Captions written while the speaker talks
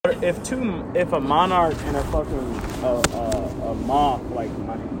if a monarch and a fucking a moth, like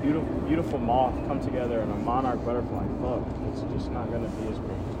my beautiful moth, come together and a monarch butterfly fuck, it's just not gonna be as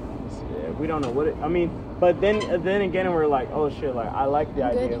great. We don't know what it. I mean, but then again, we're like, oh shit, like I like the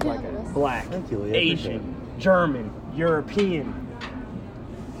idea of like a black, Asian, German, European,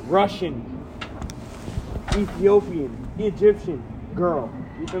 Russian, Ethiopian, Egyptian girl.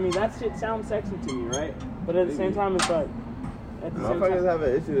 You feel me? That shit sounds sexy to me, right? But at the same time, it's like. Motherfuckers have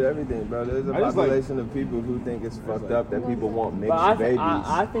an issue with everything, bro. There's a population of people who think it's fucked up that people want mixed babies.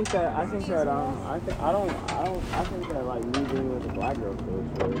 I think that like me being with a black girl feels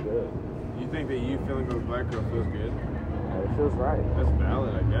really good. You think that you feeling with a black girl feels good? It feels right. That's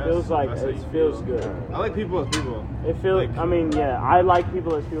valid, I guess. Feels like it feels good. I like people as people. It feels. Like, I mean, yeah, I like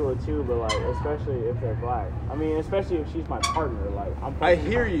people as people too, but like, especially if they're black. I mean, especially if she's my partner. Like, I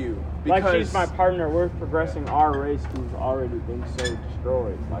hear you. Like, she's my partner. We're progressing our race, who's already been so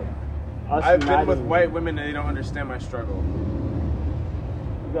destroyed. Like, us. I've been with white women and they don't understand my struggle.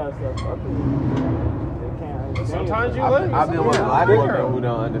 You guys are fucking. Sometimes you like. I've been with black women who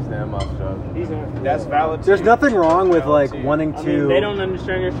don't understand my struggle. That's valid. There's nothing wrong with like wanting to. I mean, they don't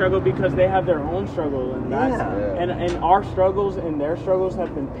understand your struggle because they have their own struggle, and and our struggles and their struggles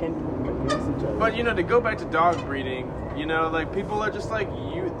have been pinned against each other. But to go back to dog breeding, like people are just like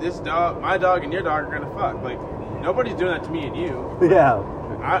this dog, my dog, and your dog are gonna fuck. Like nobody's doing that to me and you. Yeah.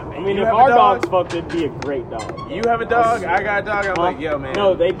 I mean, if our dogs fucked, it'd be a great dog. You have a dog, I got a dog. I'm like, yo, man.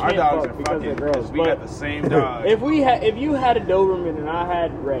 No, they can't our dogs fuck are because they're girls. We got the same dog. If you had a Doberman and I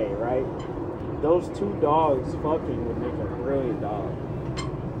had Ray, right? Those two dogs fucking would make a brilliant dog.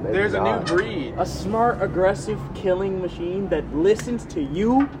 There's a new breed. A smart, aggressive killing machine that listens to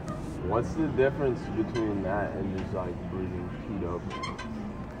you. What's the difference between that and just like breeding two Dobermans?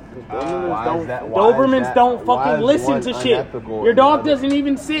 Dobermans don't fucking listen to shit. Your dog doesn't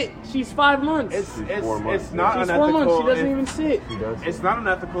even sit. She's 5 months. It's not She's unethical. 4 months. She doesn't even sit. It's not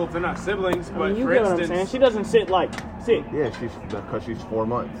unethical if they're not siblings. But you for get instance, what I'm saying. She doesn't sit. Yeah, because she's 4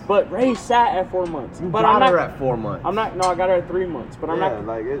 months. But Ray sat at 4 months. You got her at 4 months. I got her at 3 months. But I'm not.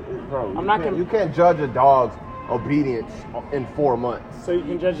 Bro. You can't judge a dog's obedience in 4 months. So you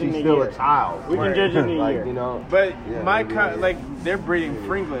can judge in a year. She's still a child. We can judge in a year. But they're breeding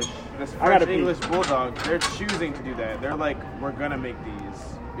Frenglish. This French English bulldog. They're choosing to do that. They're like, we're gonna make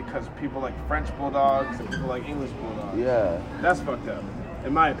these because people like French bulldogs and people like English bulldogs. Yeah. That's fucked up,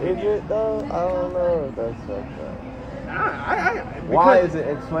 in my opinion. Is it though? I don't know if that's fucked up. Why is it?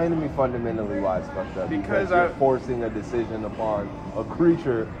 Explain to me fundamentally why it's fucked up. Because you're forcing a decision upon a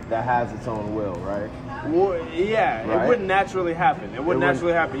creature that has its own will, right? Well, yeah, right? It wouldn't naturally happen. It wouldn't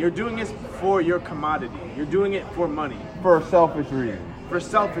naturally happen. You're doing it for your commodity. You're doing it for money. For a selfish reason. For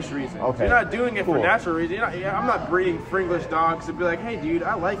selfish reasons. Okay. You're not doing it for natural reasons. I'm not breeding Frenglish dogs to be like, hey, dude,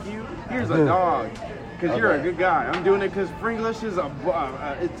 I like you. Here's a dog. Because you're a good guy. I'm doing it because Frenglish is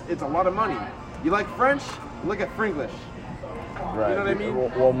it's a lot of money. You like French? Look at Frenglish. Right. You know what I mean?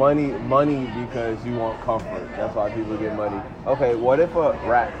 Well, money because you want comfort. That's why people get money. Okay, what if a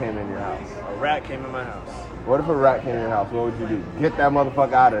rat came in your house? A rat came in my house. What if a rat came in your house? What would you do? Get that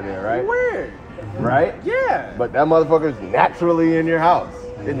motherfucker out of there, right? Weird. Right? Yeah. But that motherfucker's naturally in your house.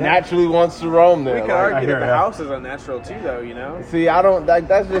 It naturally wants to roam there. We can argue that the house is unnatural too, though, See, I don't,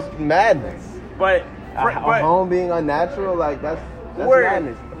 that's just madness. But a home being unnatural, that's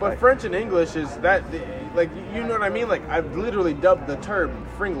madness. But French and English is that, you know what I mean? Like, I've literally dubbed the term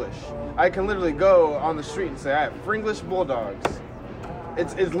Frenglish. I can literally go on the street and say, I have Frenglish bulldogs.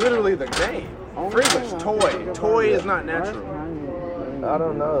 It's literally the name. Frenglish, toy. Toy is not natural. I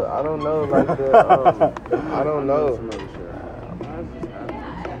don't know. I don't know,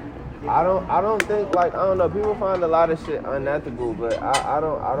 I don't think I don't know. People find a lot of shit unethical, but I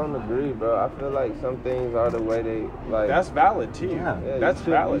don't agree, bro. I feel like some things are the way they That's valid too. Yeah, that's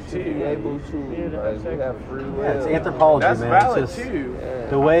valid too. Be able to we have free will. Yeah, it's anthropology, that's man. Valid it's just too.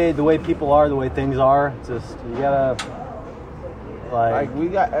 The way people are, the way things are. It's just you gotta we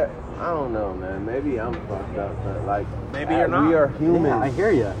got. I don't know, man. Maybe I'm fucked up, but maybe you're not. We are humans. Yeah, I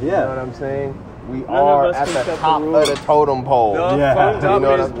hear you. Yeah. You know what I'm saying? We are at the top of the totem pole. Fucked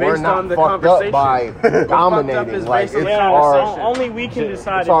up is based on the conversation. We're not fucked up by dominating. Only we can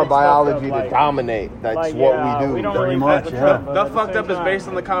decide. It's our biology to dominate. That's what we do. We don't Pretty really much. The fucked up is based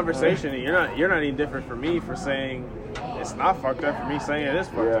on the conversation. You're not any different from me for saying it's not fucked up for me saying it is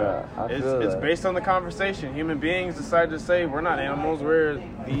fucked up. It's based on the conversation. Human beings decided to say we're not animals. We're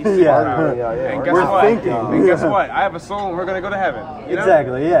these. And guess what? And guess what? I have a soul and we're gonna go to heaven.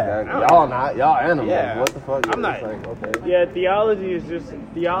 Exactly. Yeah. Y'all not. Y'all animals. Yeah. What the fuck? I'm not. Okay. Yeah, theology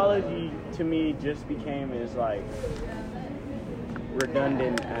to me just became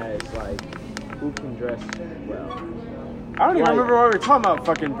redundant as like who can dress well. I don't even remember why we were talking about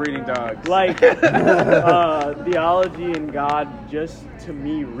fucking breeding dogs. Like, theology and God just, to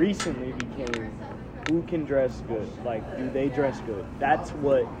me, recently became who can dress good. Like, do they dress good? That's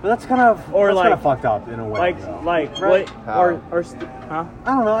what... But that's kind of fucked up in a way. Like, right? what... Huh?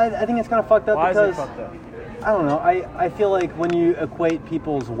 I don't know. I think it's kind of fucked up Why because... is it fucked up? I don't know. I feel like when you equate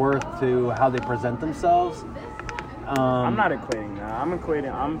people's worth to how they present themselves... I'm not equating that.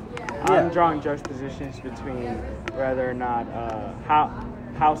 I'm drawing juxtapositions between whether or not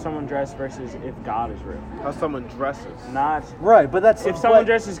how someone dresses versus if God is real. How someone dresses. Not right, but that's if someone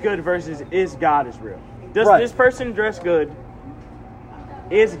dresses good versus is God is real. Does this person dress good?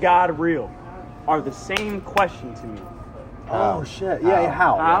 Is God real? Are the same question to me. Oh shit! Yeah,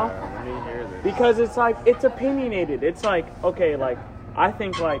 how? How? Let me hear this. Because it's like it's opinionated. It's like okay, like I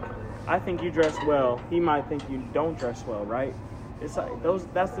think you dress well. He might think you don't dress well, right? It's like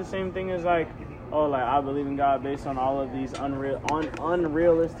that's the same thing as like, oh, like I believe in God based on all of these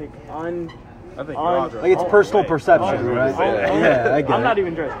unrealistic. I think like it's personal perception, right? Yeah, I get I'm not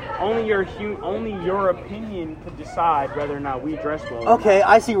even dressed. Only your opinion could decide whether or not we dress well. Okay,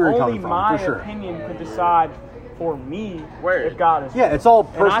 I see where you're coming from. Only for sure. my opinion could decide for me if God is. Yeah, it's all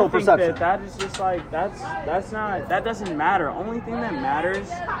personal perception. And I think that is just like that doesn't matter. Only thing that matters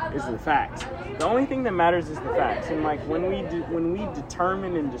is the facts. The only thing that matters is the facts. And like when we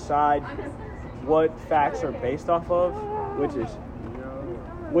determine and decide what facts are based off of, which is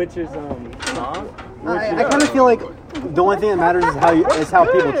I kind of feel like the only thing that matters is how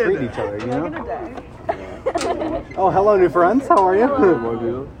people treat each other, you know? Oh, hello, new friends. How are you?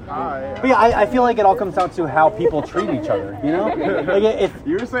 Hi. But yeah, I feel like it all comes down to how people treat each other, you know? Like if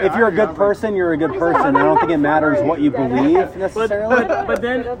you're a good person, you're a good person. I don't think it matters what you believe necessarily. But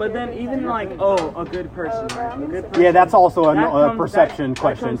then even like, a good person, right? A good person. Yeah, that's also a perception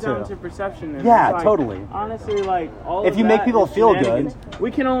question that comes too. Down to perception. And yeah, like, totally. Honestly, like all if you make people feel good,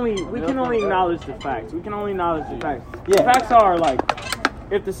 we can only acknowledge the facts. We can only acknowledge the facts. Yeah. The facts are like,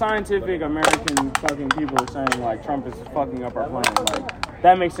 if the scientific American fucking people are saying like Trump is fucking up our planet, like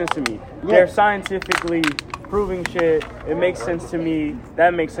that makes sense to me. Yeah. They're scientifically proving shit. It makes sense to me.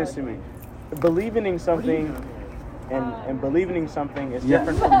 That makes sense to me. Believing in something and believing in something is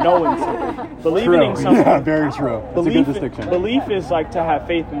different from knowing something. Believing in something, yeah, very true. That's a good distinction. Belief is like to have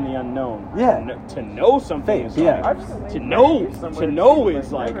faith in the unknown. Yeah. To know something. Faith. Yeah. To know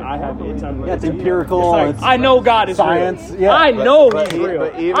is like I have it's unreal. Yeah, it's empirical. It's like, I know God is science. Real. Yeah. I know He's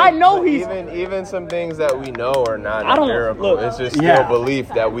real. I know He's even some things that we know are not I don't empirical. look, it's just still belief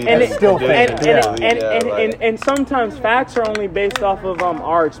that we still and sometimes facts are only based off of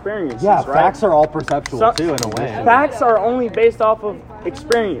our experiences. Yeah, right? facts are all perceptual too in a way. Facts are only based off of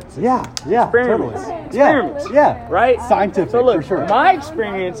experience. Yeah, Experiments. Totally. Experiments. Yeah, right? Scientific, so look, for sure. My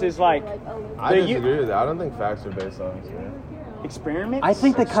experience is like I disagree with that. I don't think facts are based on experiments. I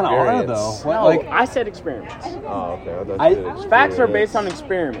think they kind of are though. No, like I said experiments. Oh, okay. Facts are based on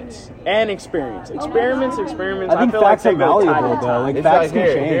experiments and experience. Experiments. I think facts are valuable though. Like facts can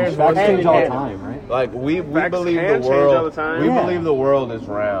change. Facts change all the time, right? Like we believe the world. We believe the world is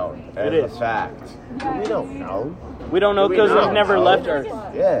round. It is a fact. We don't know. We don't know because we've never left Earth.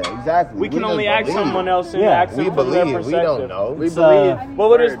 Yeah, exactly. We can only ask someone else and ask them from their perspective. We don't know. We believe. Well,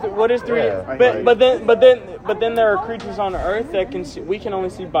 what is three? But then there are creatures on Earth that can see. We can only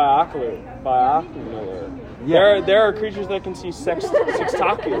see binocular. Yeah. There are creatures that can see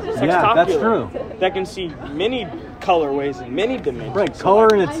sextacular. Yeah, that's true. That can see many colorways and many dimensions. Right, color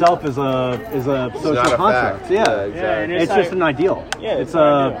in itself is a social concept. Yeah, exactly. It's just an ideal. Yeah, it's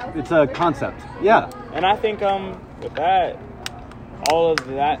a concept. Yeah. And I think with that, all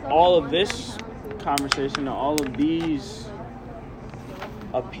of this conversation, all of these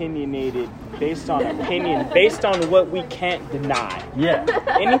opinionated, based on what we can't deny. Yeah.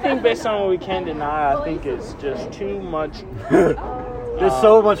 Anything based on what we can't deny, I think is just too much. There's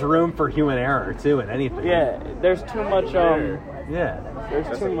so much room for human error too in anything. Yeah, there's too much. There's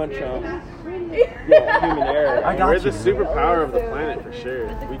too much. Human error. We're the superpower of the planet for sure.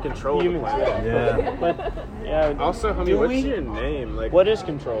 We control the planet. Yeah. But Also, homie, what's your name? Like, what is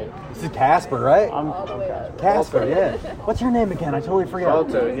control? This is Casper, right? I'm Casper. Yeah. What's your name again? I totally forgot.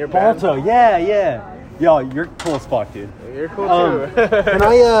 Balto. And you're bad. Balto. Yeah. Yo, you're cool as fuck, dude. You're cool too. Can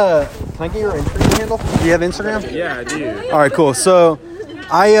I get your Instagram handle? Do you have Instagram? Yeah, I do. All right, cool. So,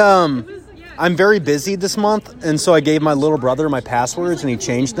 I'm very busy this month, and so I gave my little brother my passwords, and he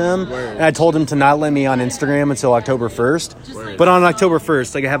changed them. Word. And I told him to not let me on Instagram until October 1st. Word. But on October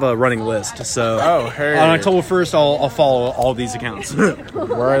 1st, I have a running list. So on October 1st, I'll follow all these accounts.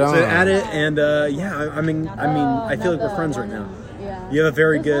 Right on. So add it, and I feel like we're friends right now. You have a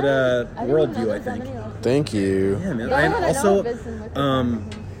very good worldview, I think. Thank you. Yeah, man. I'm also,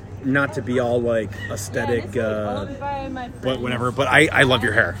 not to be all like aesthetic, but whatever. But I love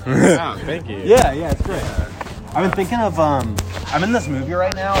your hair. Oh, thank you. Yeah, it's great. I've been thinking of I'm in this movie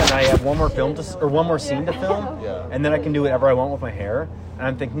right now, and I have one more scene to film, and then I can do whatever I want with my hair. And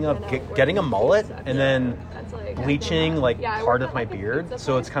I'm thinking of getting a mullet and then bleaching like part of my beard,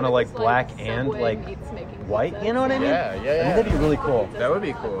 so it's kind of like black and like white. You know what I mean? Yeah. I think that'd be really cool. That would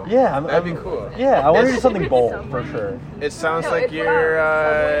be cool. Yeah, that'd be cool. Yeah, I want to do something bold for sure. It sounds like you're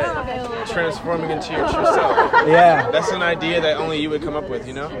transforming into your true self. Yeah, that's an idea that only you would come up with,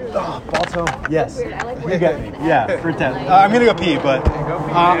 you know? Oh, Balto. Yes, you got me. Yeah, for 10. I'm gonna go pee, but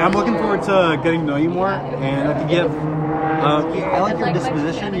I'm looking forward to getting to know you more, and I can give. I like your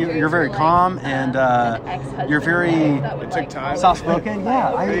disposition. You're very calm, and you're very soft-spoken.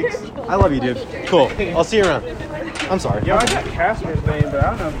 Yeah, I love you, dude. Cool. I'll see you around. I'm sorry. Yo, I got Casper's name, but I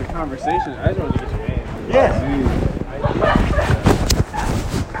don't know if the conversation. I just want to get your name. Yeah.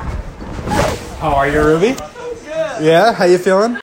 How are you, Ruby? Yeah. How you feeling?